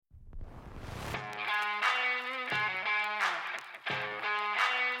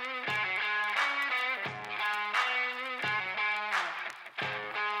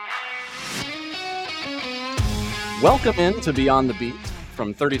Welcome in to Beyond the Beat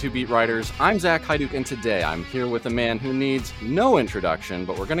from 32 Beat Writers. I'm Zach Hyduk, and today I'm here with a man who needs no introduction,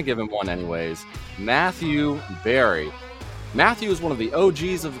 but we're going to give him one anyways, Matthew Berry. Matthew is one of the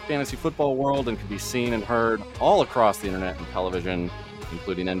OGs of the fantasy football world and can be seen and heard all across the internet and television,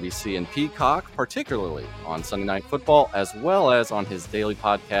 including NBC and Peacock, particularly on Sunday Night Football, as well as on his daily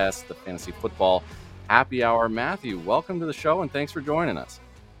podcast, the Fantasy Football Happy Hour. Matthew, welcome to the show, and thanks for joining us.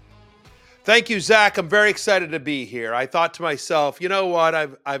 Thank you, Zach. I'm very excited to be here. I thought to myself, you know what?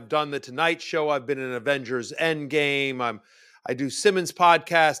 I've done the Tonight Show. I've been in Avengers Endgame. I do Simmons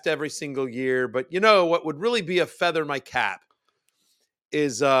podcast every single year. But you know what would really be a feather in my cap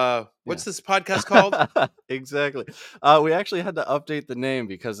is what's this podcast called? Exactly. We actually had to update the name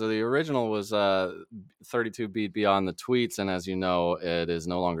because the original was 32 Beat Beyond the Tweets, and as you know, it is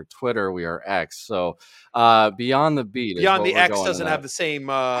no longer Twitter. We are X. So Beyond the Beat. Beyond the X doesn't have the same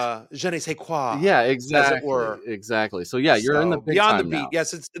je ne sais quoi. Yeah, exactly. As it were. Exactly. So yeah, you're in the big Beyond time the Beat. now.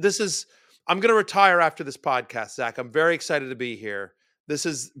 Yes, I'm going to retire after this podcast, Zach. I'm very excited to be here. This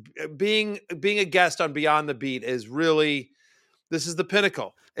is being a guest on Beyond the Beat is really. This is the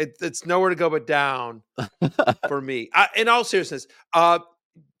pinnacle. It's nowhere to go but down for me. In all seriousness,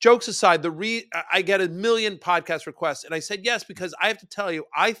 jokes aside, I get a million podcast requests, and I said yes because I have to tell you,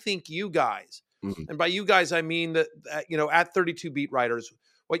 I think you guys, and by you guys I mean that at 32 Beat Writers,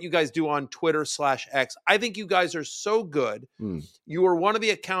 what you guys do on Twitter/X, I think you guys are so good. You are one of the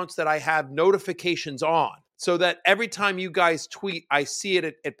accounts that I have notifications on, so that every time you guys tweet, I see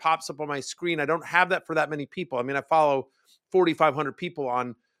it. It pops up on my screen. I don't have that for that many people. I mean, I follow 4,500 people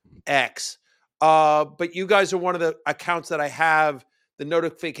on X. But you guys are one of the accounts that I have the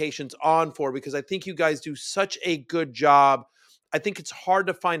notifications on for because I think you guys do such a good job. I think it's hard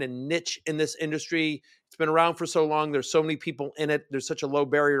to find a niche in this industry. It's been around for so long. There's so many people in it. There's such a low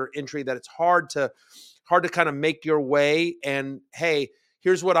barrier to entry that it's hard to kind of make your way. And hey,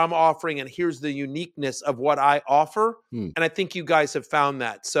 here's what I'm offering, and here's the uniqueness of what I offer. And I think you guys have found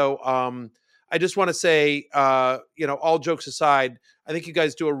that. So I just want to say, all jokes aside, I think you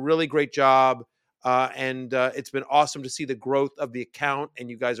guys do a really great job. And it's been awesome to see the growth of the account, and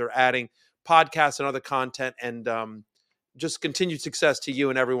you guys are adding podcasts and other content, and just continued success to you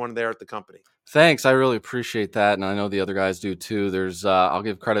and everyone there at the company. Thanks. I really appreciate that. And I know the other guys do too. There's, I'll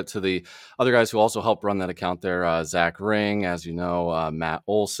give credit to the other guys who also help run that account there. Zach Ring, as you know, Matt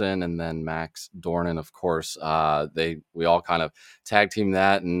Olson, and then Max Dornan, of course. We all kind of tag team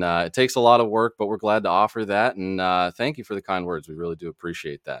that, and it takes a lot of work, but we're glad to offer that. And thank you for the kind words. We really do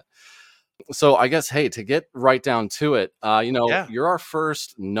appreciate that. So I guess, hey, to get right down to it, You're our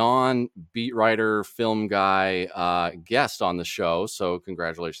first non-beat writer film guy guest on the show. So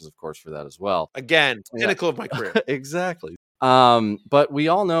congratulations, of course, for that as well. Again, pinnacle of my career. Exactly. But we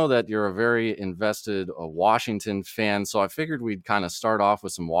all know that you're a very invested Washington fan. So I figured we'd kind of start off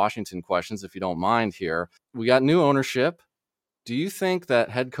with some Washington questions, if you don't mind here. We got new ownership. Do you think that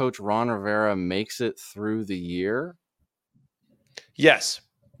head coach Ron Rivera makes it through the year? Yes.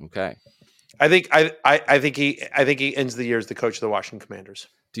 Okay. I think he ends the year as the coach of the Washington Commanders.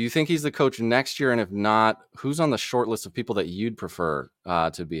 Do you think he's the coach next year? And if not, who's on the short list of people that you'd prefer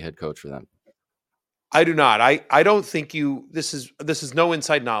to be head coach for them? I do not. I don't think you. This is no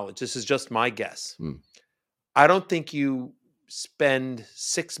inside knowledge. This is just my guess. I don't think you spend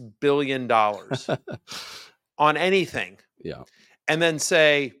 $6 billion on anything. Yeah. And then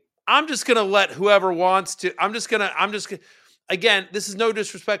say, I'm just going to let whoever wants to. I'm just going to. Again, this is no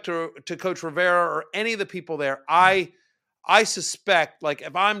disrespect to Coach Rivera or any of the people there. I suspect,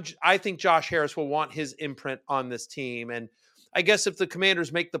 I think Josh Harris will want his imprint on this team. And I guess if the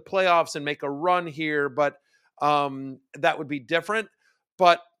Commanders make the playoffs and make a run here, but that would be different.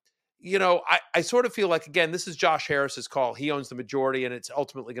 But, I sort of feel like, again, this is Josh Harris's call. He owns the majority, and it's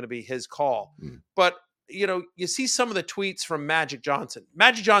ultimately going to be his call. But, you see some of the tweets from Magic Johnson.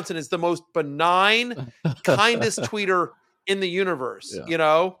 Magic Johnson is the most benign, kindest tweeter in the universe,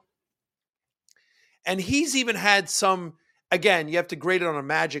 and he's even had some, again, you have to grade it on a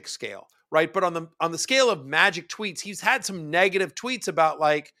Magic scale, right? But on the scale of Magic tweets, he's had some negative tweets about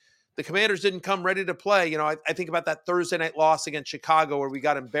like the Commanders didn't come ready to play. I think about that Thursday night loss against Chicago where we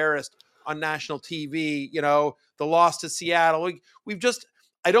got embarrassed on national TV, the loss to Seattle.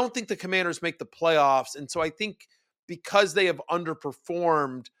 I don't think the Commanders make the playoffs. And so I think because they have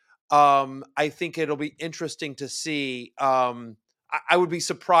underperformed, I think it'll be interesting to see. I would be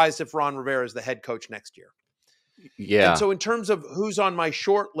surprised if Ron Rivera is the head coach next year. Yeah. And so in terms of who's on my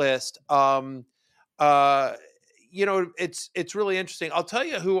short list, it's really interesting. I'll tell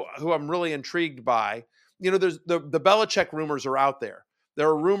you who I'm really intrigued by. There's the Belichick rumors are out there. There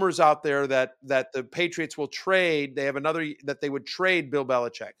are rumors out there that the Patriots will trade. They have another that they would trade Bill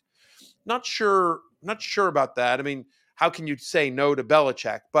Belichick. Not sure about that. I mean, how can you say no to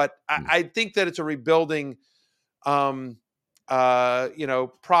Belichick? But I think that it's a rebuilding process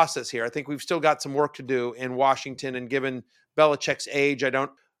here. I think we've still got some work to do in Washington, and given Belichick's age, I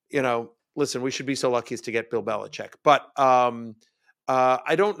don't, listen, we should be so lucky as to get Bill Belichick. But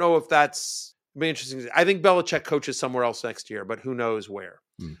I don't know if that's be interesting. I think Belichick coaches somewhere else next year, but who knows where.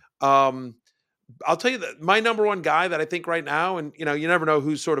 Um, I'll tell you that my number one guy that I think right now, and you never know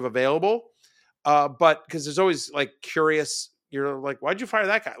who's sort of available, but because there's always like curious, you're like, why'd you fire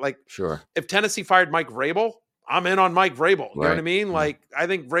that guy? Like, Sure. if Tennessee fired Mike Vrabel, I'm in on Mike Vrabel. You know what I Right. mean? Yeah. Like, I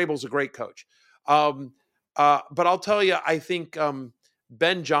think Vrabel's a great coach. But I'll tell you, I think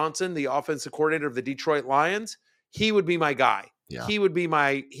Ben Johnson, the offensive coordinator of the Detroit Lions, he would be my guy. Yeah. He would be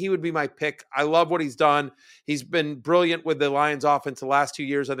my pick. I love what he's done. He's been brilliant with the Lions offense the last 2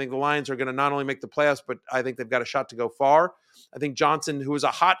 years. I think the Lions are going to not only make the playoffs, but I think they've got a shot to go far. I think Johnson, who was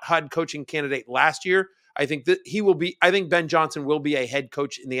a hot head coaching candidate last year, I think that he will be. I think Ben Johnson will be a head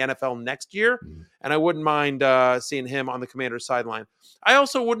coach in the NFL next year, and I wouldn't mind seeing him on the Commanders sideline. I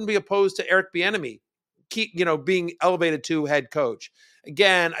also wouldn't be opposed to Eric Bieniemy, being elevated to head coach.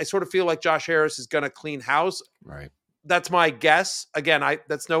 Again, I sort of feel like Josh Harris is going to clean house. Right. That's my guess. Again,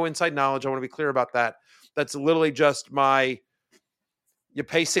 that's no inside knowledge. I want to be clear about that. That's literally just you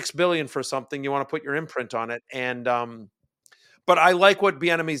pay $6 billion for something, you want to put your imprint on it. And but I like what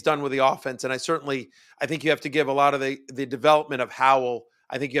Bieniemy's done with the offense, and I think you have to give a lot of the development of Howell.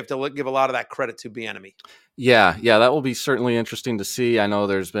 I think you have to give a lot of that credit to Bieniemy. Yeah, that will be certainly interesting to see. I know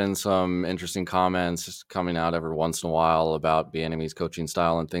there's been some interesting comments coming out every once in a while about Bieniemy's coaching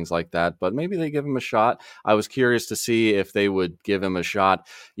style and things like that, but maybe they give him a shot. I was curious to see if they would give him a shot,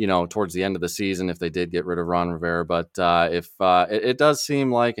 towards the end of the season if they did get rid of Ron Rivera. But it does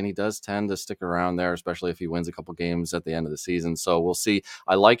seem like, and he does tend to stick around there, especially if he wins a couple games at the end of the season. So we'll see.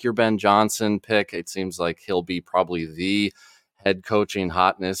 I like your Ben Johnson pick. It seems like he'll be probably the head coaching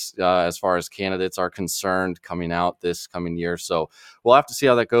hotness as far as candidates are concerned coming out this coming year. So we'll have to see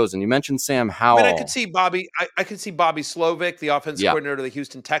how that goes. And you mentioned Sam Howell. I mean, I could see Bobby. I could see Bobby Slovic, the offensive coordinator of the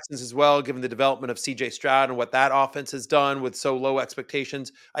Houston Texans, as well, given the development of C.J. Stroud and what that offense has done with so low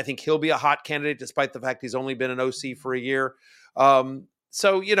expectations. I think he'll be a hot candidate, despite the fact he's only been an OC for a year.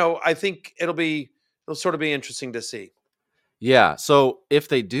 So I think it'll sort of be interesting to see. Yeah. So if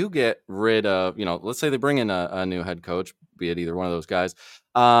they do get rid of, let's say they bring in a new head coach, be it either one of those guys,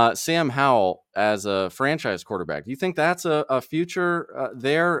 Sam Howell as a franchise quarterback, do you think that's a future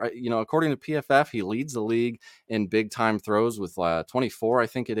there? According to PFF, he leads the league in big time throws with 24, I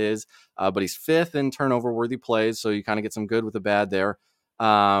think it is, but he's fifth in turnover worthy plays. So you kind of get some good with the bad there,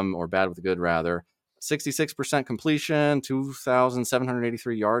 or bad with the good rather. 66% completion,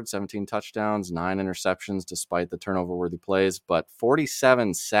 2,783 yards, 17 touchdowns, 9 interceptions despite the turnover-worthy plays, but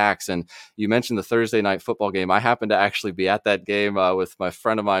 47 sacks. And you mentioned the Thursday night football game. I happened to actually be at that game with my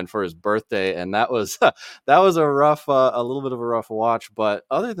friend of mine for his birthday, and that was a little bit of a rough watch. But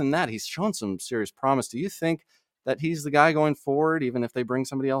other than that, he's shown some serious promise. Do you think that he's the guy going forward, even if they bring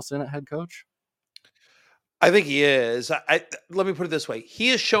somebody else in at head coach? I think he is. Let me put it this way. He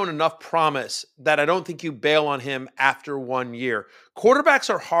has shown enough promise that I don't think you bail on him after 1 year.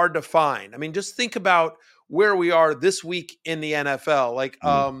 Quarterbacks are hard to find. I mean, just think about where we are this week in the NFL. Like,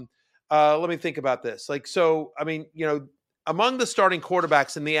 let me think about this. Like, so, I mean, among the starting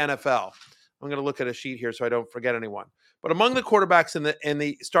quarterbacks in the NFL, I'm going to look at a sheet here so I don't forget anyone. But among the quarterbacks in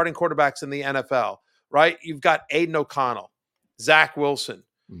the starting quarterbacks in the NFL, right? You've got Aiden O'Connell, Zach Wilson,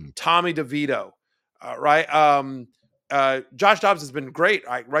 Tommy DeVito. Right. Josh Dobbs has been great.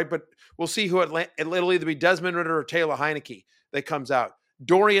 Right. But we'll see who it'll either be Desmond Ridder or Taylor Heineke that comes out.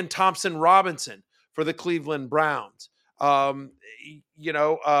 Dorian Thompson-Robinson for the Cleveland Browns.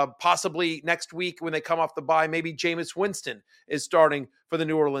 Possibly next week when they come off the bye, maybe Jameis Winston is starting for the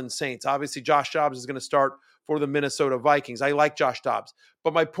New Orleans Saints. Obviously, Josh Dobbs is going to start for the Minnesota Vikings. I like Josh Dobbs.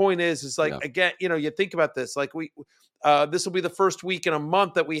 But my point is again, you think about this, like this will be the first week in a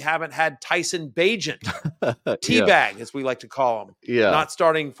month that we haven't had Tyson Bagent, Teabag, as we like to call him, not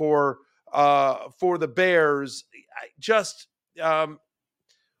starting for the Bears.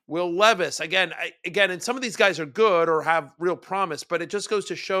 Will Levis again, and some of these guys are good or have real promise, but it just goes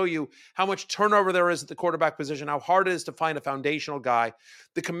to show you how much turnover there is at the quarterback position, how hard it is to find a foundational guy.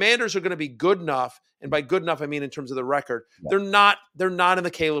 The Commanders are going to be good enough, and by good enough I mean in terms of the record. They're not in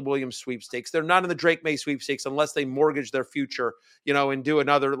the Caleb Williams sweepstakes. They're not in the Drake May sweepstakes unless they mortgage their future, and do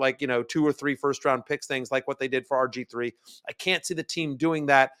another 2 or 3 first round picks, things like what they did for RG3. I can't see the team doing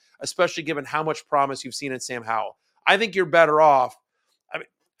that, especially given how much promise you've seen in Sam Howell. I think you're better off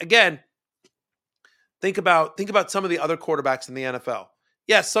again, think about some of the other quarterbacks in the NFL.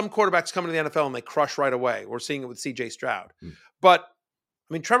 Yes, some quarterbacks come into the NFL and they crush right away. We're seeing it with C.J. Stroud. Mm. But,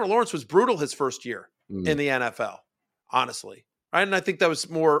 I mean, Trevor Lawrence was brutal his first year Mm. in the NFL, honestly. Right? And I think that was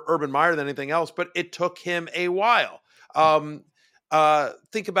more Urban Meyer than anything else, but it took him a while.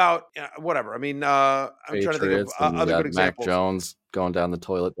 Think about whatever. I mean, I'm trying to think of Patriots, and you other good got Mac examples. Jones going down the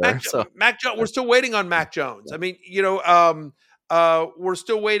toilet there. So Mac Jones, we're still waiting on Mac Jones. yeah. I mean, we're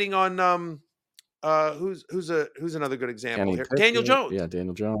still waiting on who's another good example Kenny here? Daniel Pickett, Jones. yeah,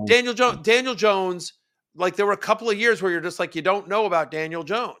 Daniel Jones. Daniel Jones. Like there were a couple of years where you're just like you don't know about Daniel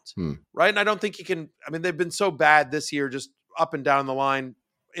Jones, Hmm. right? And I don't think he can. I mean, they've been so bad this year, just up and down the line,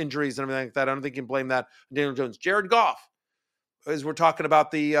 injuries and everything like that. I don't think you can blame that on Daniel Jones. Jared Goff, as we're talking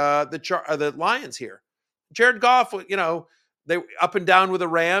about the Lions here. Jared Goff, they up and down with the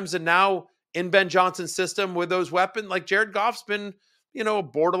Rams, and now in Ben Johnson's system with those weapons, like Jared Goff's been, a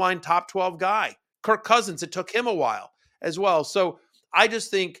borderline top 12 guy. Kirk Cousins, it took him a while as well. So I just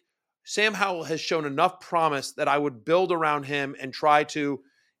think Sam Howell has shown enough promise that I would build around him and try to.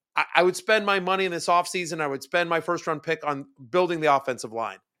 I would spend my money in this offseason. I would spend my first round pick on building the offensive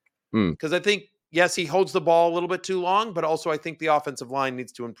line. Hmm. Because I think, yes, he holds the ball a little bit too long, but also I think the offensive line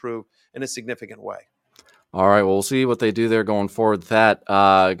needs to improve in a significant way. All right, well, we'll see what they do there going forward. That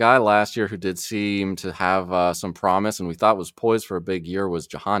guy last year who did seem to have some promise and we thought was poised for a big year was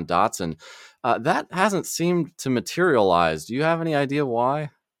Jahan Dotson. That hasn't seemed to materialize. Do you have any idea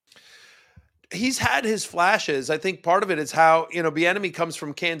why? He's had his flashes. I think part of it is how, Bieniemy comes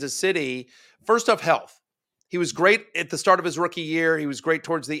from Kansas City. First off, health. He was great at the start of his rookie year. He was great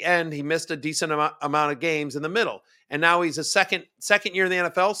towards the end. He missed a decent amount of games in the middle. And now he's a second year in the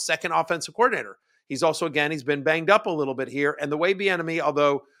NFL, second offensive coordinator. He's also, again, he's been banged up a little bit here. And the way Bieniemy,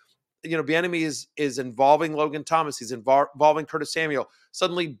 although, Bieniemy is involving Logan Thomas, he's involving Curtis Samuel.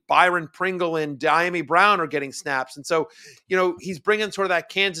 Suddenly Byron Pringle and Diami Brown are getting snaps. And so, he's bringing sort of that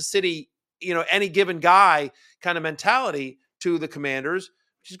Kansas City, any given guy kind of mentality to the Commanders,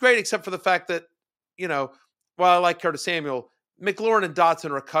 which is great, except for the fact that, while I like Curtis Samuel, McLaurin and Dotson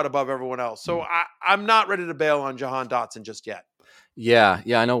are a cut above everyone else. So I'm not ready to bail on Jahan Dotson just yet. Yeah.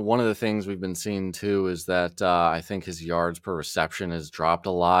 I know one of the things we've been seeing too is that I think his yards per reception has dropped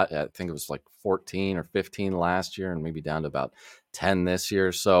a lot. I think it was like 14 or 15 last year and maybe down to about 10 this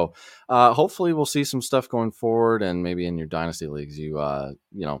year. So hopefully we'll see some stuff going forward, and maybe in your dynasty leagues, you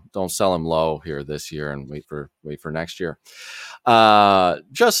don't sell him low here this year and wait for next year.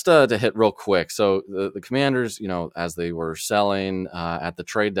 Just to hit real quick. So the Commanders, as they were selling at the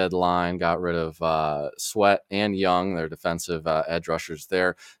trade deadline, got rid of Sweat and Young, their defensive edge rushers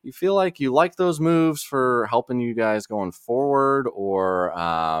there. You feel like you like those moves for helping you guys going forward, or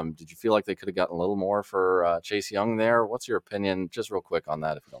did you feel like they could have gotten a little more for Chase Young there? What's your opinion? Just real quick on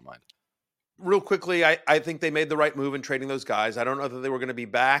that, if you don't mind. Real quickly, I think they made the right move in trading those guys. I don't know that they were going to be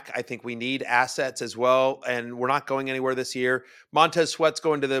back. I think we need assets as well, and we're not going anywhere this year. Montez Sweat's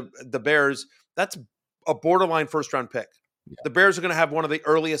going to the Bears. That's a borderline first-round pick. Yeah. The Bears are going to have one of the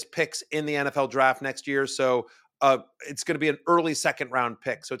earliest picks in the NFL draft next year, so it's going to be an early second-round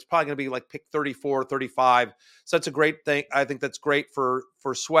pick. So it's probably going to be like pick 34, 35. So that's a great thing. I think that's great for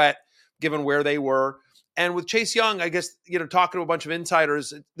Sweat, given where they were. And with Chase Young, I guess, talking to a bunch of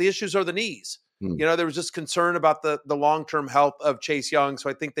insiders, the issues are the knees. There was just concern about the long-term health of Chase Young. So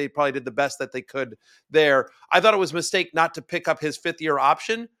I think they probably did the best that they could there. I thought it was a mistake not to pick up his fifth-year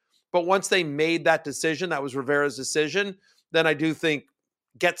option. But once they made that decision, that was Rivera's decision, then I do think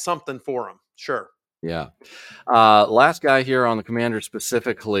get something for him. Sure. Yeah. Last guy here on the Commanders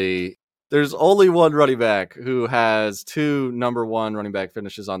specifically. There's only one running back who has two number one running back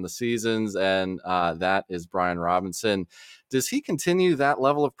finishes on the seasons, and that is Brian Robinson. Does he continue that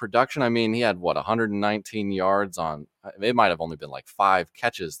level of production? I mean, he had, 119 yards on – it might have only been like 5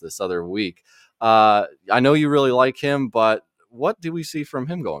 catches this other week. I know you really like him, but what do we see from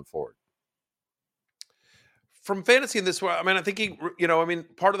him going forward? From fantasy in this way, I mean, I think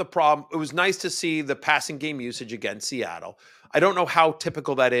part of the problem, it was nice to see the passing game usage against Seattle. I don't know how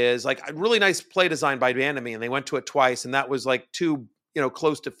typical that is. Like, a really nice play design by Bieniemy, and they went to it twice, and that was like 2,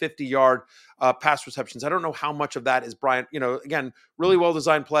 close to 50-yard pass receptions. I don't know how much of that is Brian, again, really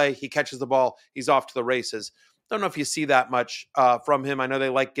well-designed play. He catches the ball. He's off to the races. Don't know if you see that much from him. I know they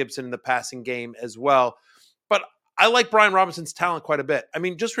like Gibson in the passing game as well. But I like Brian Robinson's talent quite a bit. I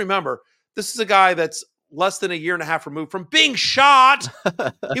mean, just remember, this is a guy that's less than a year and a half removed from being shot.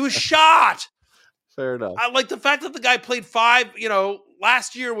 He was shot. Fair enough. I like the fact that the guy played 5,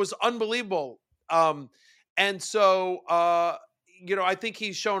 last year was unbelievable. And so, I think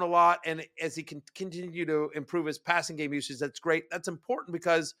he's shown a lot, and as he can continue to improve his passing game usage, that's great. That's important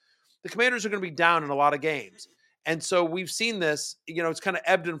because the Commanders are going to be down in a lot of games. And so we've seen this, it's kind of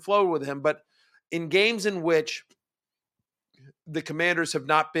ebbed and flowed with him, but in games in which the Commanders have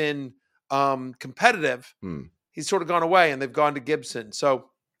not been competitive, he's sort of gone away and they've gone to Gibson. So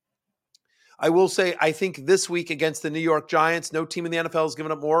I will say, I think this week against the New York Giants, no team in the NFL has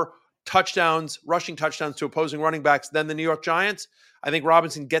given up more rushing touchdowns to opposing running backs than the New York Giants. I think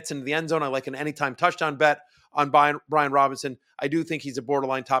Robinson gets into the end zone. I like an anytime touchdown bet on Brian Robinson. I do think he's a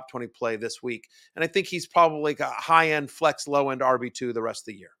borderline top 20 play this week. And I think he's probably like a high-end flex, low-end RB2 the rest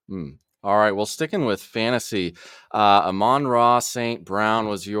of the year. All right, well, sticking with fantasy, Amon-Ra St. Brown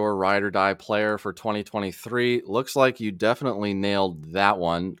was your ride or die player for 2023. Looks like you definitely nailed that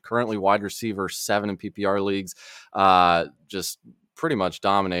one. Currently wide receiver 7 in PPR leagues, just pretty much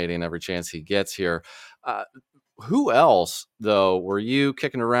dominating every chance he gets here. Who else, though, were you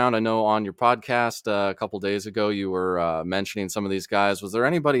kicking around? I know on your podcast a couple days ago you were mentioning some of these guys. Was there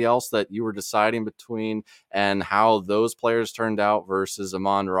anybody else that you were deciding between and how those players turned out versus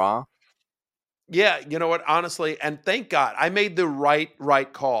Amon-Ra? Yeah, you know what? Honestly, and thank God, I made the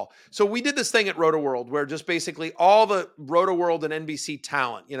right call. So we did this thing at Roto World where just basically all the Roto World and NBC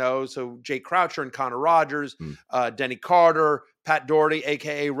talent, so Jay Croucher and Connor Rogers, Denny Carter, Pat Doherty,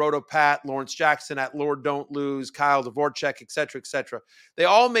 aka Roto Pat, Lawrence Jackson at Lord Don't Lose, Kyle Dvorak, et cetera, et cetera. They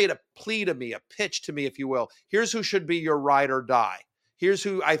all made a plea to me, a pitch to me, if you will. Here's who should be your ride or die. Here's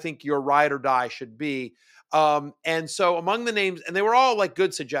who I think your ride or die should be. And so among the names, and they were all like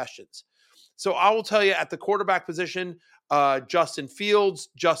good suggestions. So I will tell you at the quarterback position, Justin Fields,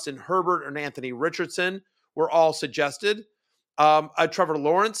 Justin Herbert, and Anthony Richardson were all suggested. Trevor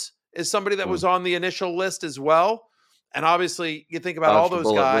Lawrence is somebody that was on the initial list as well. And obviously, you think about all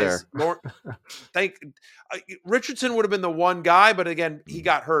those guys. Richardson would have been the one guy, but again, he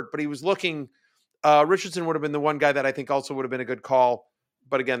got hurt. But he was looking. Richardson would have been the one guy that I think also would have been a good call.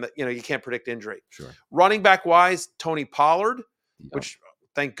 But again, you can't predict injury. Sure. Running back wise, Tony Pollard, which.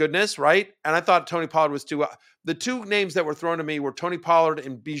 Thank goodness, right? And I thought Tony Pollard was too. The two names that were thrown to me were Tony Pollard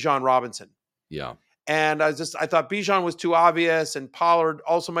and Bijan Robinson. Yeah. And I thought Bijan was too obvious, and Pollard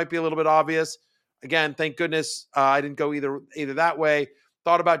also might be a little bit obvious. Again, thank goodness I didn't go either that way.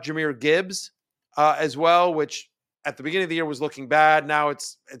 Thought about Jahmyr Gibbs as well, which at the beginning of the year was looking bad. Now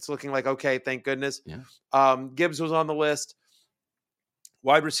it's looking like okay, thank goodness. Yeah. Gibbs was on the list.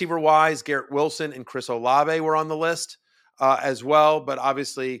 Wide receiver wise, Garrett Wilson and Chris Olave were on the list. As well, but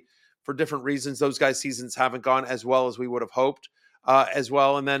obviously for different reasons, those guys' seasons haven't gone as well as we would have hoped as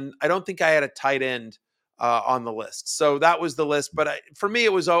well. And then I don't think I had a tight end on the list. So that was the list. But for me,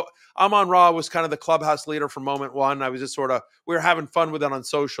 it was Amon-Ra was kind of the clubhouse leader from moment one. I was just we were having fun with it on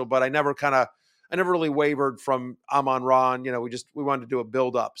social, but I never really wavered from Amon-Ra. And, we wanted to do a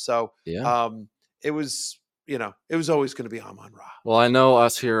build up. So it was, it was always going to be Amon-Ra. Well, I know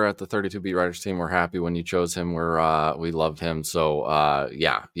us here at the 32 Beat Writers team, we're happy when you chose him. We loved him. So,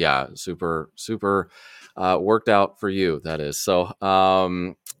 super, super worked out for you, that is. So,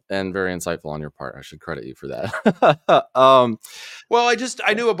 and very insightful on your part. I should credit you for that. Well,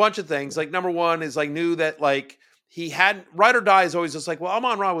 I knew a bunch of things. Like, number one is knew that he hadn't, ride or die is always just well,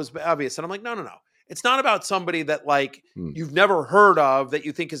 Amon-Ra was obvious. And I'm like, no. It's not about somebody that you've never heard of that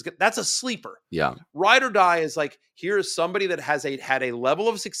you think is good. That's a sleeper. Yeah. Ride or die is here's somebody that has had a level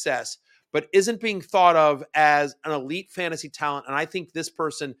of success, but isn't being thought of as an elite fantasy talent. And I think this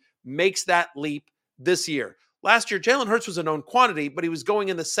person makes that leap this year. Last year, Jalen Hurts was a known quantity, but he was going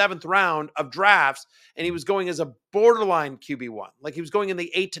in the 7th round of drafts, and he was going as a borderline QB1. He was going in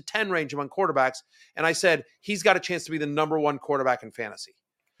the 8 to 10 range among quarterbacks. And I said, he's got a chance to be the number 1 quarterback in fantasy.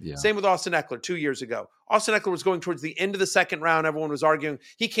 Yeah. Same with Austin Eckler 2 years ago. Austin Eckler was going towards the end of the 2nd round. Everyone was arguing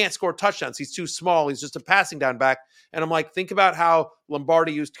he can't score touchdowns. He's too small. He's just a passing down back. And I'm like, think about how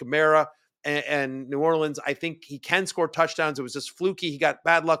Lombardi used Kamara and New Orleans. I think he can score touchdowns. It was just fluky. He got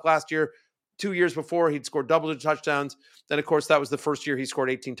bad luck last year. 2 years before, he'd scored double-digit touchdowns. Then, of course, that was the first year he scored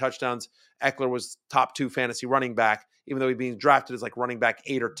 18 touchdowns. Eckler was top 2 fantasy running back, even though he'd being drafted as running back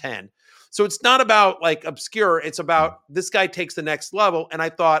 8 or 10. So it's not about obscure. It's about this guy takes the next level. And I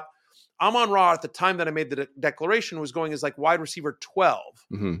thought Amon-Ra at the time that I made the declaration was going as wide receiver 12.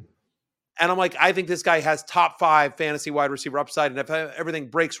 Mm-hmm. And I'm I think this guy has top 5 fantasy wide receiver upside. And if everything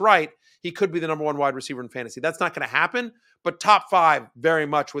breaks right, he could be the number 1 wide receiver in fantasy. That's not going to happen, but top 5 very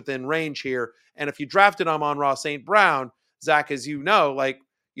much within range here. And if you drafted Amon-Ra St. Brown, Zach, as you know,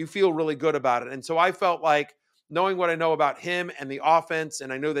 you feel really good about it. And so I felt knowing what I know about him and the offense,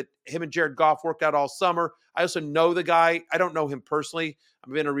 and I know that him and Jared Goff worked out all summer. I also know the guy. I don't know him personally.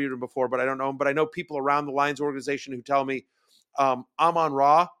 I've interviewed him before, but I don't know him. But I know people around the Lions organization who tell me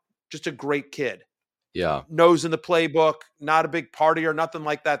Amon-Ra, just a great kid. Yeah. Knows in the playbook, not a big partier, nothing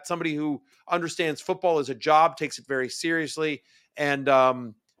like that. Somebody who understands football as a job, takes it very seriously. And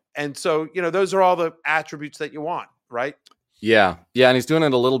so, those are all the attributes that you want, right? Yeah. Yeah. And he's doing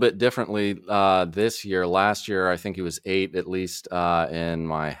it a little bit differently this year. Last year, I think he was 8, at least in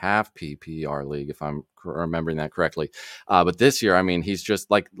my half PPR league, if I'm remembering that correctly. But this year, I mean, he's just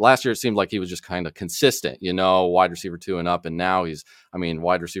like last year, it seemed like he was just kind of consistent, wide receiver 2 and up. And now he's,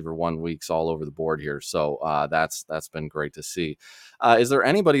 wide receiver 1 weeks all over the board here. So that's been great to see. Is there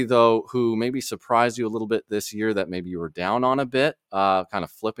anybody, though, who maybe surprised you a little bit this year that maybe you were down on a bit, kind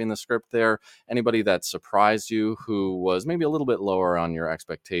of flipping the script there? Anybody that surprised you who was maybe a little bit lower on your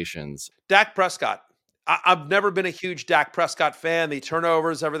expectations? Dak Prescott. I've never been a huge Dak Prescott fan. The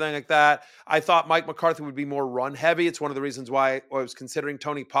turnovers, everything like that. I thought Mike McCarthy would be more run heavy. It's one of the reasons why I was considering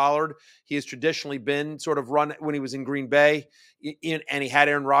Tony Pollard. He has traditionally been sort of run when he was in Green Bay, and he had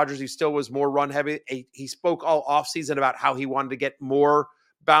Aaron Rodgers. He still was more run heavy. He spoke all offseason about how he wanted to get more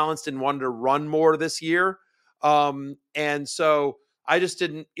balanced and wanted to run more this year. And so I just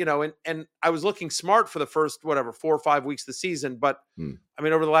didn't, and I was looking smart for the first, 4 or 5 weeks of the season. But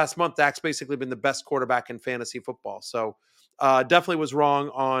over the last month, Dak's basically been the best quarterback in fantasy football. So definitely was wrong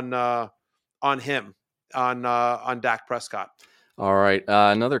on him, on Dak Prescott. All right.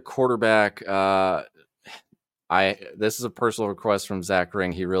 Another quarterback. This is a personal request from Zach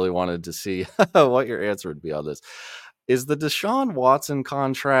Ring. He really wanted to see what your answer would be on this. Is the Deshaun Watson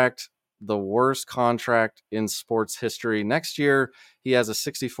contract the worst contract in sports history? Next year, he has a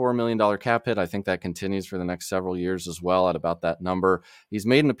 $64 million cap hit. I think that continues for the next several years as well at about that number. He's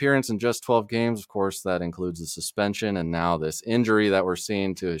made an appearance in just 12 games. Of course, that includes the suspension and now this injury that we're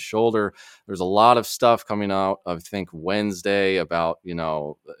seeing to his shoulder. There's a lot of stuff coming out, I think, Wednesday about,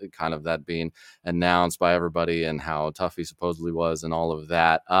 kind of that being announced by everybody and how tough he supposedly was and all of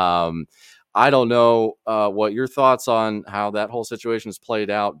that. I don't know what your thoughts on how that whole situation has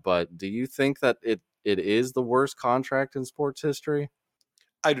played out, but do you think that it is the worst contract in sports history?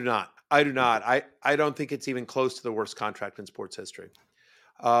 I do not. I don't think it's even close to the worst contract in sports history.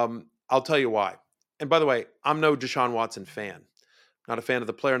 I'll tell you why. And by the way, I'm no Deshaun Watson fan. Not a fan of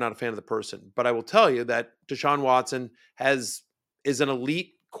the player, not a fan of the person. But I will tell you that Deshaun Watson is an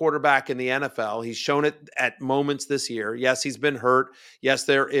elite quarterback in the NFL. He's shown it at moments this year. Yes, he's been hurt. Yes,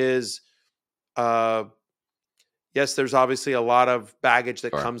 there's obviously a lot of baggage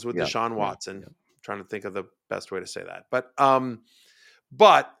that comes with Deshaun Watson. Yeah. I'm trying to think of the best way to say that.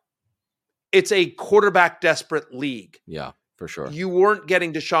 But it's a quarterback desperate league. Yeah, for sure. You weren't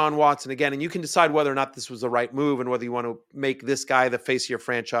getting Deshaun Watson again, and you can decide whether or not this was the right move and whether you want to make this guy the face of your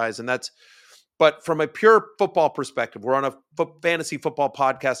franchise. But from a pure football perspective, we're on a fantasy football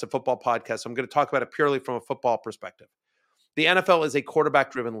podcast, So I'm going to talk about it purely from a football perspective. The NFL is a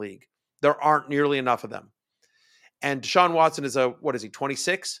quarterback-driven league. There aren't nearly enough of them. And Deshaun Watson is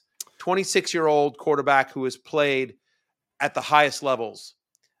 26? 26-year-old quarterback who has played at the highest levels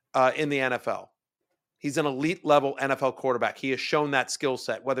in the NFL. He's an elite level NFL quarterback. He has shown that skill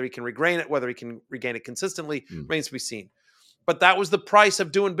set. Whether he can regain it, whether he can regain it consistently, remains to be seen. But that was the price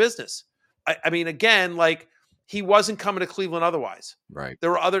of doing business. Again, he wasn't coming to Cleveland otherwise. Right. There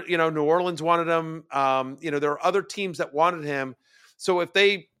were other, New Orleans wanted him. There are other teams that wanted him. So if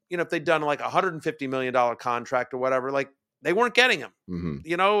they'd done like $150 million contract or whatever, they weren't getting him.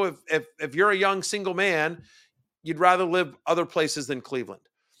 Mm-hmm. If you're a young single man, you'd rather live other places than Cleveland.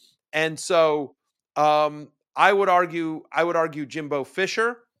 And so I would argue Jimbo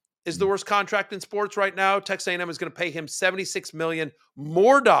Fisher is the worst contract in sports right now. Texas A&M is going to pay him $76 million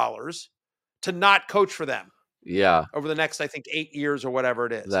more dollars to not coach for them. Yeah. Over the next, I think, 8 years or whatever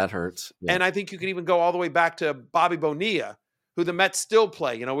it is. That hurts. Yeah. And I think you can even go all the way back to Bobby Bonilla, who the Mets still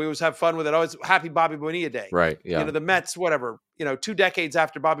play. We always have fun with it. Always happy Bobby Bonilla Day. Right. Yeah. The Mets, 2 decades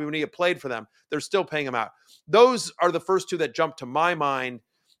after Bobby Bonilla played for them, they're still paying him out. Those are the first two that jump to my mind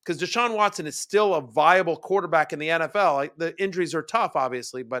because Deshaun Watson is still a viable quarterback in the NFL. The injuries are tough,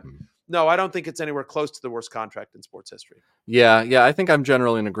 obviously, but no, I don't think it's anywhere close to the worst contract in sports history. Yeah. I think I'm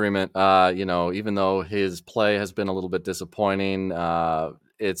generally in agreement. Even though his play has been a little bit disappointing,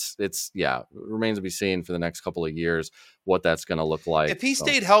 it remains to be seen for the next couple of years what that's going to look like. If he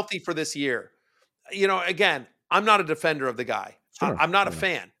stayed healthy for this year, again, I'm not a defender of the guy. Sure. I'm not a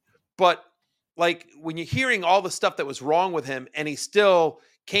fan, but when you're hearing all the stuff that was wrong with him and he still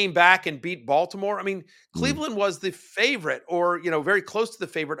came back and beat Baltimore. Cleveland was the favorite or, very close to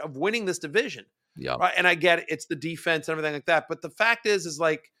the favorite of winning this division. Yeah. Right. And I get it. It's the defense and everything like that. But the fact is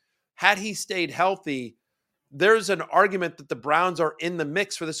had he stayed healthy, there's an argument that the Browns are in the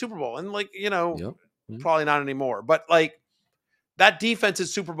mix for the Super Bowl. And probably not anymore. But that defense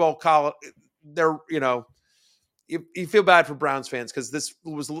is Super Bowl call. They're, you feel bad for Browns fans because this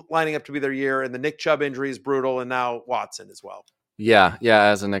was lining up to be their year, and the Nick Chubb injury is brutal, and now Watson as well. Yeah.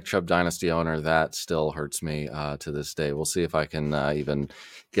 As a Nick Chubb dynasty owner, that still hurts me to this day. We'll see if I can even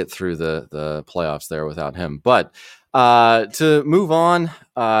get through the playoffs there without him. But to move on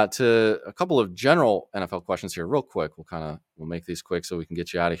to a couple of general NFL questions here, real quick. We'll make these quick so we can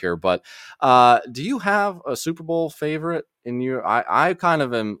get you out of here. But do you have a Super Bowl favorite in your? I kind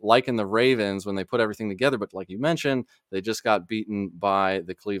of am liking the Ravens when they put everything together, but like you mentioned, they just got beaten by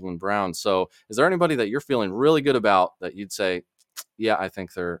the Cleveland Browns. So, is there anybody that you're feeling really good about that you'd say, yeah, I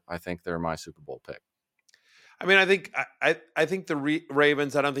think they're my Super Bowl pick? I mean, I think the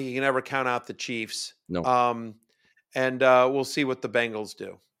Ravens. I don't think you can ever count out the Chiefs. No. And we'll see what the Bengals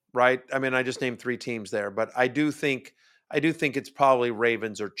do. Right? I mean, I just named 3 teams there, but I do think it's probably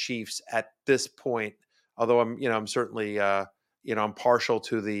Ravens or Chiefs at this point. Although I'm certainly I'm partial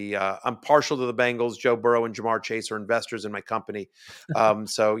to the Bengals. Joe Burrow and Jamar Chase are investors in my company,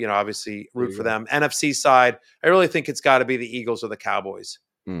 so obviously root for them. NFC side, I really think it's got to be the Eagles or the Cowboys.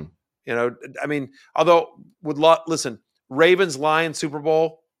 Hmm. I mean, although listen, Ravens Lions Super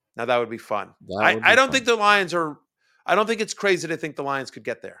Bowl, now that would be fun. I don't think the Lions are. I don't think it's crazy to think the Lions could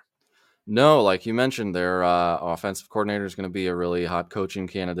get there. No, like you mentioned, their offensive coordinator is going to be a really hot coaching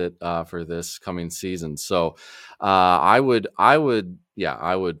candidate for this coming season. So I would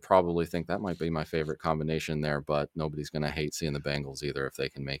probably think that might be my favorite combination there, but nobody's going to hate seeing the Bengals either if they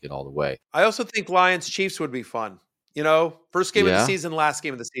can make it all the way. I also think Lions Chiefs would be fun. First game of the season, last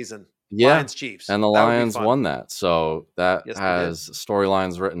game of the season. Yeah. Lions Chiefs. And the Lions won that. So that has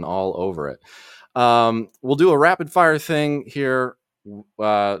storylines written all over it. We'll do a rapid fire thing here.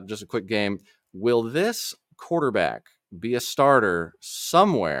 Just a quick game. Will this quarterback be a starter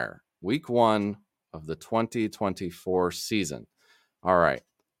somewhere week 1 of the 2024 season? All right.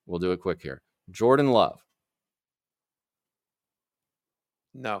 We'll do it quick here. Jordan Love.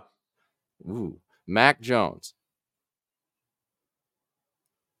 No. Ooh. Mac Jones.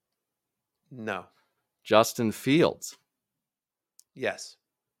 No. Justin Fields. Yes.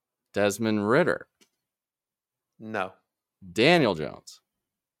 Desmond Ridder. No. Daniel Jones.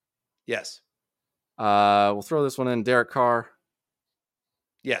 Yes. We'll throw this one in. Derek Carr.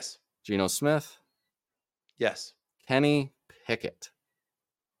 Yes. Geno Smith. Yes. Kenny Pickett.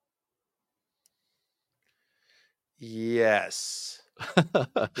 Yes.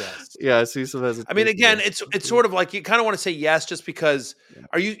 Yes. Yeah, I see some hesitation. I mean, again, it's sort of like you kind of want to say yes just because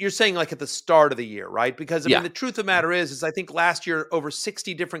you're saying like at the start of the year, right? Because I mean, the truth of the matter is I think last year over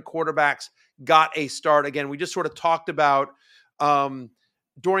 60 different quarterbacks got a start. Again, we just sort of talked about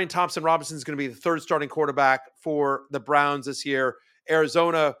Dorian Thompson-Robinson is going to be the 3rd starting quarterback for the Browns this year.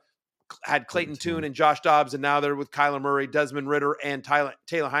 Arizona had Clayton Tune and Josh Dobbs, and now they're with Kyler Murray, Desmond Ridder, and Taylor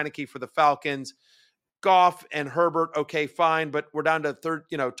Heineke for the Falcons. Goff and Herbert, okay, fine, but we're down to third,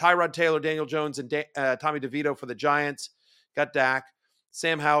 Tyrod Taylor, Daniel Jones, and Tommy DeVito for the Giants. Got Dak.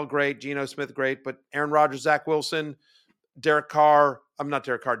 Sam Howell, great. Geno Smith, great. But Aaron Rodgers, Zach Wilson, Jimmy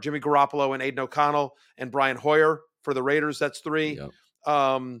Garoppolo and Aiden O'Connell, and Brian Hoyer for the Raiders. That's 3.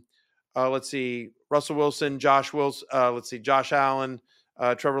 Yep. Let's see. Russell Wilson, Josh Allen,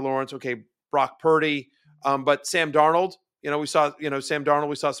 Trevor Lawrence, okay, Brock Purdy. But Sam Darnold, we saw Sam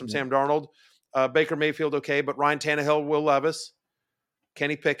Darnold. Baker Mayfield, okay, but Ryan Tannehill, Will Levis,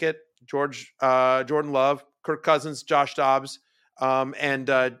 Kenny Pickett, Jordan Love, Kirk Cousins, Josh Dobbs, and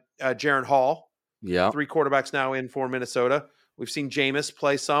Jaron Hall. Yeah, 3 quarterbacks now in for Minnesota. We've seen Jameis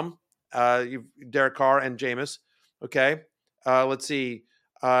play some. Derek Carr and Jameis. Okay, let's see.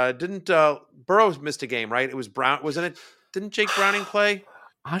 Didn't Burrow missed a game, right? It was Brown, wasn't it? Didn't Jake Browning play?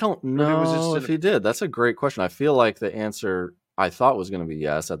 I don't know if he did. That's a great question. I feel like the answer I thought was going to be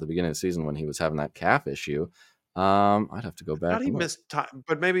yes at the beginning of the season when he was having that calf issue. I'd have to go back. How did he miss time?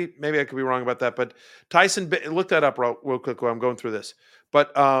 But maybe I could be wrong about that. But Tyson, look that up real quick while I'm going through this.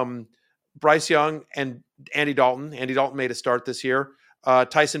 But Bryce Young and Andy Dalton. Andy Dalton made a start this year.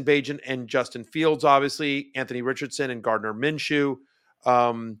 Tyson Bagent and Justin Fields, obviously. Anthony Richardson and Gardner Minshew.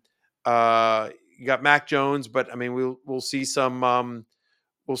 You got Mac Jones, but I mean, we'll see some. I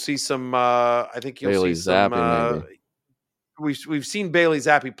think you'll Bailey see some. Zappi, maybe. We've seen Bailey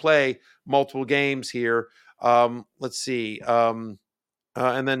Zappi play multiple games here. Let's see. And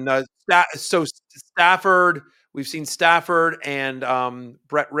then Stafford. We've seen Stafford and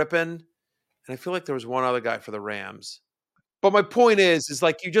Brett Rippon. And I feel like there was one other guy for the Rams. But my point is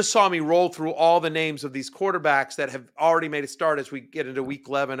like you just saw me roll through all the names of these quarterbacks that have already made a start as we get into week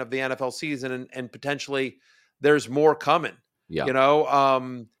 11 of the NFL season, and potentially there's more coming. Yeah.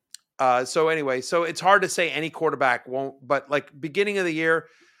 So anyway, so it's hard to say any quarterback won't, but like beginning of the year,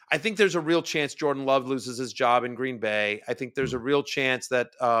 I think there's a real chance Jordan Love loses his job in Green Bay. I think there's a real chance that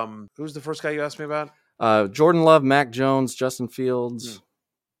who's the first guy you asked me about? Jordan Love, Mac Jones, Justin Fields.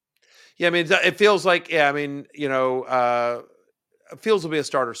 Yeah, I mean, it feels like, I mean, Fields will be a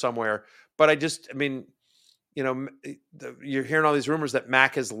starter somewhere, but I mean, you're hearing all these rumors that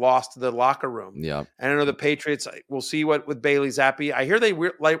Mac has lost the locker room. Yeah. And I know the Patriots, we'll see what with Bailey Zappi. I hear they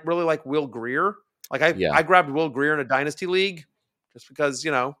really like Will Greer. Like I grabbed Will Greer in a dynasty league just because,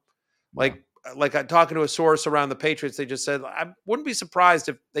 like talking to a source around the Patriots, they just said, I wouldn't be surprised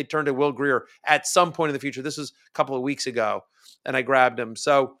if they turned to Will Greer at some point in the future. This was a couple of weeks ago and I grabbed him.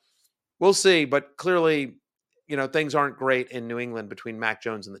 So we'll see, but clearly, things aren't great in New England between Mac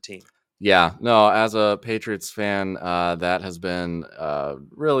Jones and the team. Yeah, no, as a Patriots fan, that has been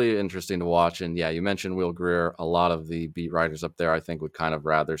really interesting to watch. And yeah, you mentioned Will Greer. A lot of the beat writers up there, I think, would kind of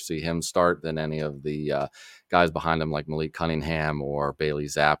rather see him start than any of the guys behind him like Malik Cunningham or Bailey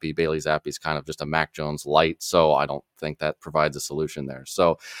Zappi. Bailey Zappi's kind of just a Mac Jones light, so I don't think that provides a solution there.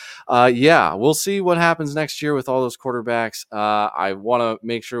 So, yeah, we'll see what happens next year with all those quarterbacks. I want to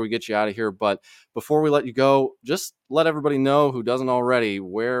make sure we get you out of here, but before we let you go, just let everybody know who doesn't already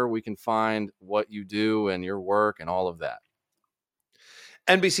where we can find what you do and your work and all of that.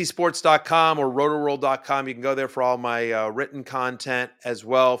 NBCsports.com or rotoworld.com. You can go there for all my written content as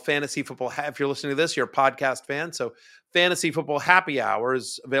well. Fantasy football. If you're listening to this, you're a podcast fan. So Fantasy Football Happy Hour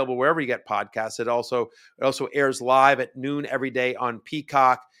is available wherever you get podcasts. It also airs live at noon every day on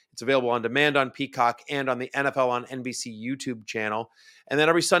Peacock. It's available on demand on Peacock and on the NFL on NBC YouTube channel. And then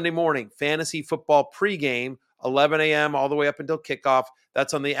every Sunday morning, Fantasy Football Pregame, 11 a.m. all the way up until kickoff.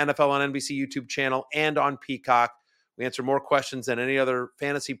 That's on the NFL on NBC YouTube channel and on Peacock. We answer more questions than any other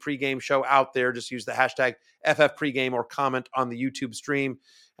fantasy pregame show out there. Just use the hashtag FFPregame or comment on the YouTube stream.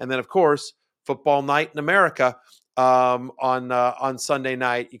 And then, of course, Football Night in America on Sunday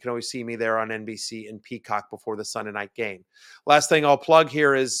night. You can always see me there on NBC and Peacock before the Sunday night game. Last thing I'll plug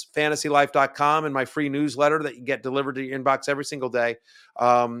here is fantasylife.com and my free newsletter that you get delivered to your inbox every single day.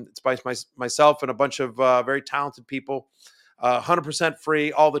 It's by myself and a bunch of very talented people. 100%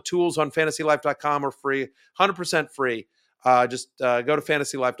 free. All the tools on fantasylife.com are free. 100% free. Just go to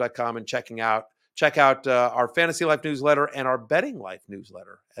fantasylife.com and check out our Fantasy Life newsletter and our Betting Life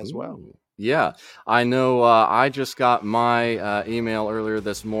newsletter as well. Yeah, I know. I just got my email earlier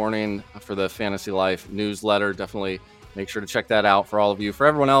this morning for the Fantasy Life newsletter. Definitely make sure to check that out for all of you. For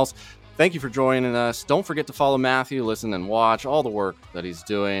everyone else, thank you for joining us. Don't forget to follow Matthew, listen and watch all the work that he's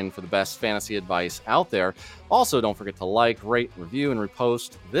doing for the best fantasy advice out there. Also, don't forget to like, rate, review, and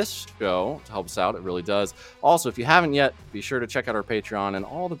repost this show to help us out. It really does. Also, if you haven't yet, be sure to check out our Patreon and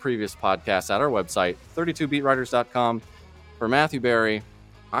all the previous podcasts at our website, 32beatwriters.com. For Matthew Berry,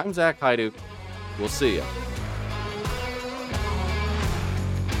 I'm Zach Hyduk. We'll see you.